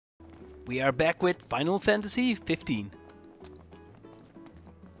We are back with Final Fantasy 15.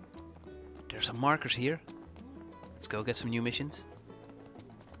 There's some markers here. Let's go get some new missions.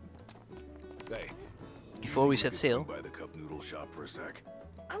 Hey, before we set sail. By the cup noodle shop for a sec.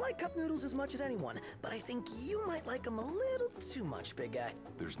 I like cup noodles as much as anyone, but I think you might like them a little too much, big guy.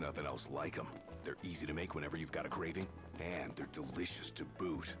 There's nothing else like them. They're easy to make whenever you've got a craving, and they're delicious to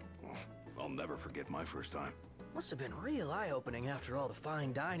boot. I'll never forget my first time. Must have been real eye-opening after all the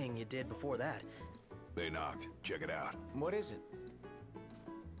fine dining you did before that. They knocked. Check it out. What is it?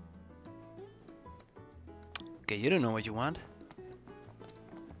 Okay, you don't know what you want.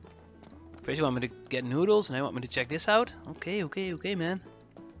 First you want me to get noodles, and I want me to check this out? Okay, man.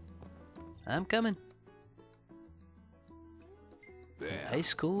 I'm coming. Damn, High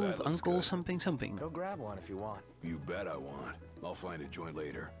school that with looks Uncle good. something. Go grab one if you want. You bet I want. I'll find a joint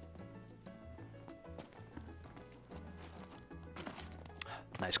later.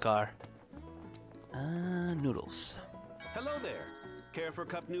 Nice car. Noodles. Hello there. Care for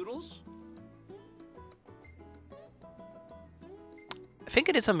cup noodles? I think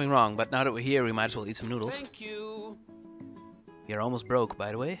I did something wrong, but now that we're here, we might as well eat some noodles. Thank you. You're almost broke,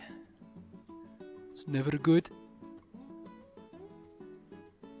 by the way. It's never good.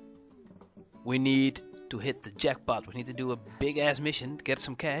 We need to hit the jackpot. We need to do a big ass mission to get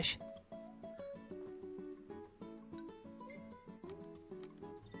some cash.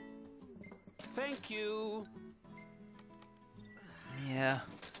 Thank you. Yeah.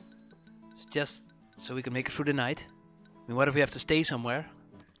 It's just so we can make it through the night. I mean, what if we have to stay somewhere?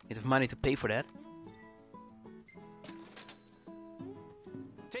 Need have money to pay for that.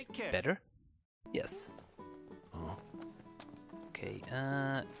 Take care. Better? Yes. Huh? Okay,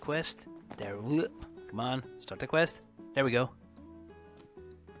 quest. There. Come on, start the quest. There we go.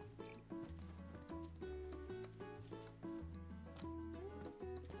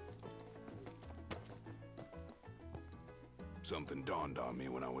 Something dawned on me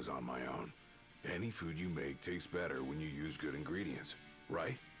when I was on my own. Any food you make tastes better when you use good ingredients,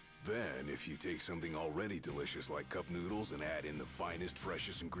 right? Then, if you take something already delicious like cup noodles and add in the finest,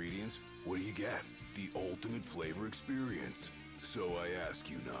 freshest ingredients, what do you get? The ultimate flavor experience. So I ask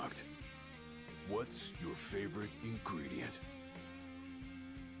you, Noct, what's your favorite ingredient?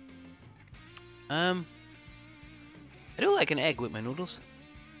 I do like an egg with my noodles.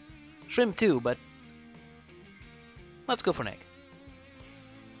 Shrimp too, but let's go for an egg.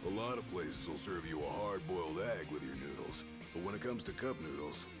 A lot of places will serve you a hard-boiled egg with your noodles. But when it comes to cup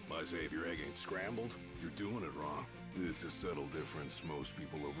noodles, I say if your egg ain't scrambled, you're doing it wrong. It's a subtle difference most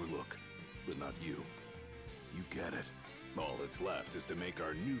people overlook. But not you. You get it. All that's left is to make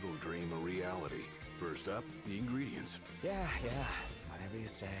our noodle dream a reality. First up, the ingredients. Yeah, whatever you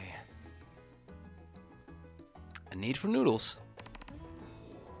say. A need for noodles.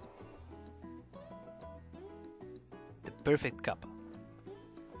 The perfect cup.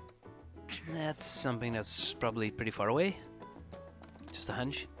 That's something that's probably pretty far away. Just a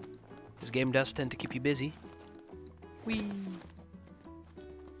hunch. This game does tend to keep you busy. Whee!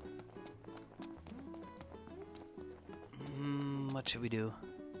 What should we do?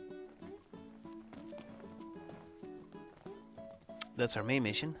 That's our main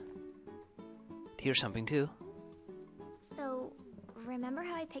mission. Here's something too. So, remember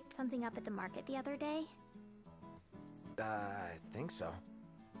how I picked something up at the market the other day? I think so.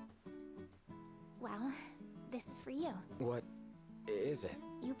 Well, this is for you. What is it?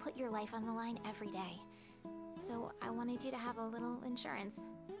 You put your life on the line every day. So I wanted you to have a little insurance.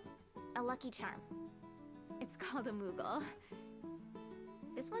 A lucky charm. It's called a Moogle.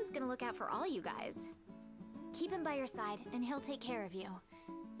 This one's gonna look out for all you guys. Keep him by your side and he'll take care of you.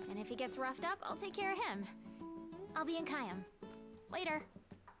 And if he gets roughed up, I'll take care of him. I'll be in Kayam. Later.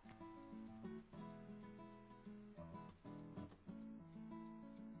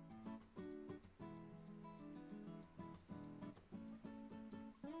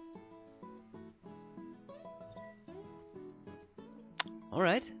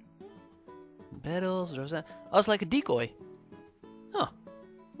 Alright. Battles, there's that. Oh, it's like a decoy. Oh,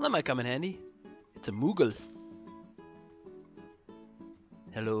 that might come in handy. It's a Moogle.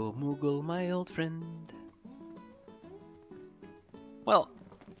 Hello, Moogle, my old friend. Well,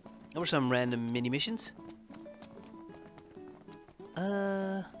 there were some random mini missions.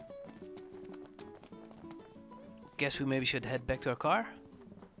 Guess we maybe should head back to our car.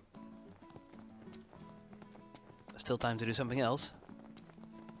 There's still time to do something else.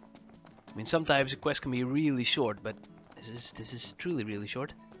 I mean, sometimes a quest can be really short, but this is truly really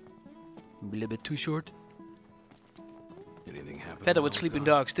short. Maybe a little bit too short. Anything happen? Better with sleeping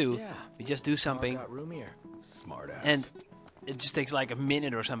dogs too. Yeah. We just do something, Got room here. Smart ass. and it just takes like a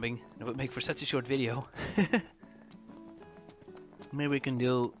minute or something. It would make for such a short video. Maybe we can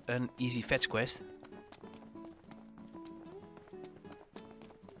do an easy fetch quest.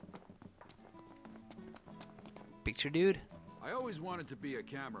 Picture dude. I always wanted to be a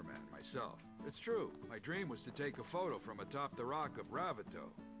cameraman myself. It's true. My dream was to take a photo from atop the rock of Ravito.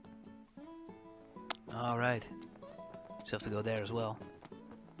 Alright. Just have to go there as well.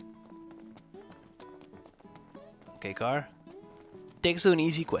 Okay, car. Take us to an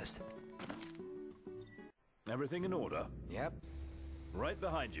easy quest. Everything in order? Yep. Right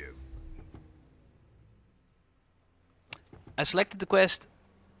behind you. I selected the quest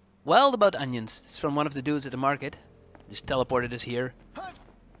Wild About Onions. It's from one of the dudes at the market. Just teleported us here.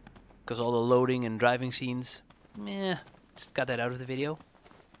 Because all the loading and driving scenes. Meh. Just got that out of the video.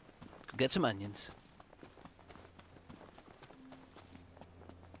 Go get some onions.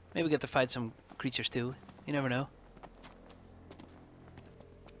 Maybe get to fight some creatures too. You never know.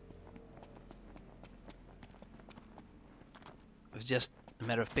 If it's just a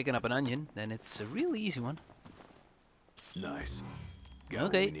matter of picking up an onion, then it's a really easy one. Nice. Got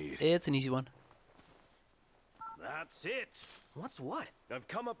what we Okay, need. it's an easy one. That's it. What's what? I've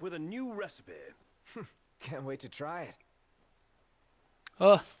come up with a new recipe. Can't wait to try it.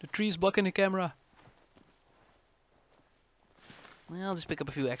 Oh, the tree's blocking the camera. Well, I'll just pick up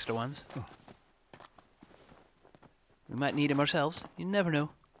a few extra ones. We might need them ourselves. You never know.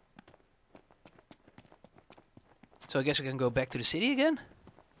 So I guess we can go back to the city again?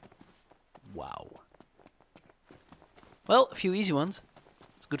 Wow. Well, a few easy ones.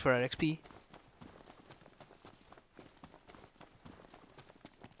 It's good for our XP.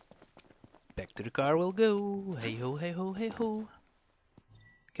 Back to the car we'll go. Hey ho, hey ho, hey ho.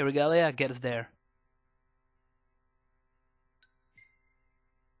 Okay, Regalia, get us there.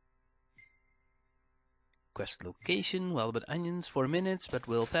 Quest location, well, but onions, 4 minutes, but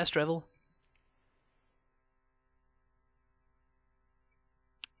we'll fast travel.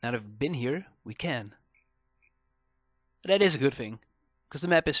 Now that I've been here, we can. That is a good thing, because the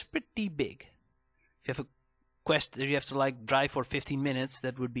map is pretty big. If you have a quest that you have to like drive for 15 minutes,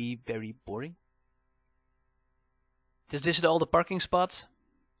 that would be very boring. Just visit all the parking spots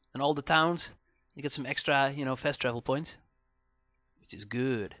and all the towns. You get some extra, fast travel points, which is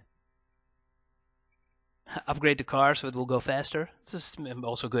good. Upgrade the car so it will go faster. This is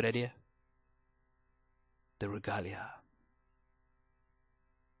also a good idea. The Regalia.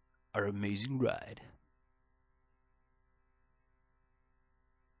 Our amazing ride.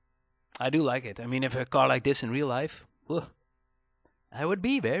 I do like it. I mean, if a car like this in real life, I would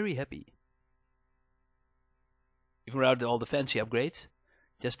be very happy. Even without all the fancy upgrades,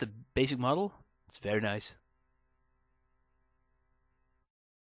 just the basic model, it's very nice.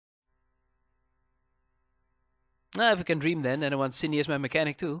 Now, if I can dream then I want Cindy as my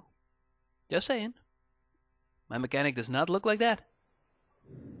mechanic too. Just saying. My mechanic does not look like that.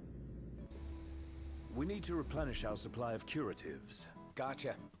 We need to replenish our supply of curatives.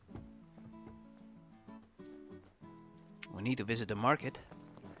 Gotcha. We need to visit the market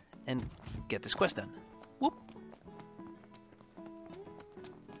and get this quest done. Whoop.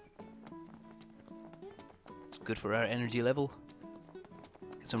 It's good for our energy level.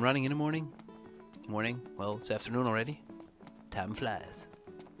 Get some running in the morning. Morning, well, it's afternoon already. Time flies.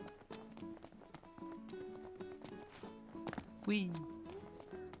 Whee!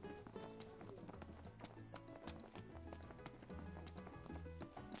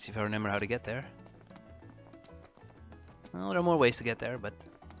 See if I remember how to get there. Well, there are more ways to get there, but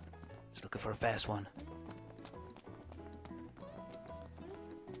just looking for a fast one.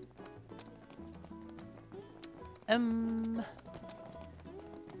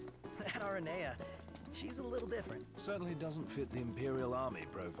 That Aranea, she's a little different. Certainly doesn't fit the Imperial Army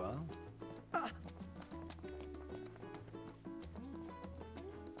profile.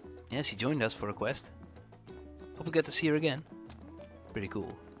 Yeah, she joined us for a quest. Hope we get to see her again. Pretty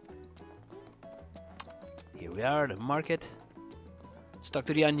cool. Here we are, the market. Stuck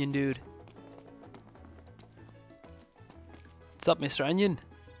to the onion, dude. What's up, Mr. Onion?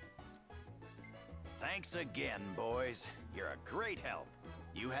 Thanks again, boys. You're a great help.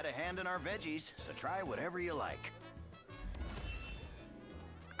 You had a hand in our veggies, so try whatever you like.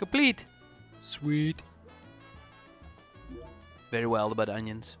 Complete. Sweet. Very wild about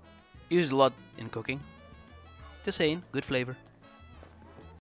onions. Used a lot in cooking. Just saying, good flavor.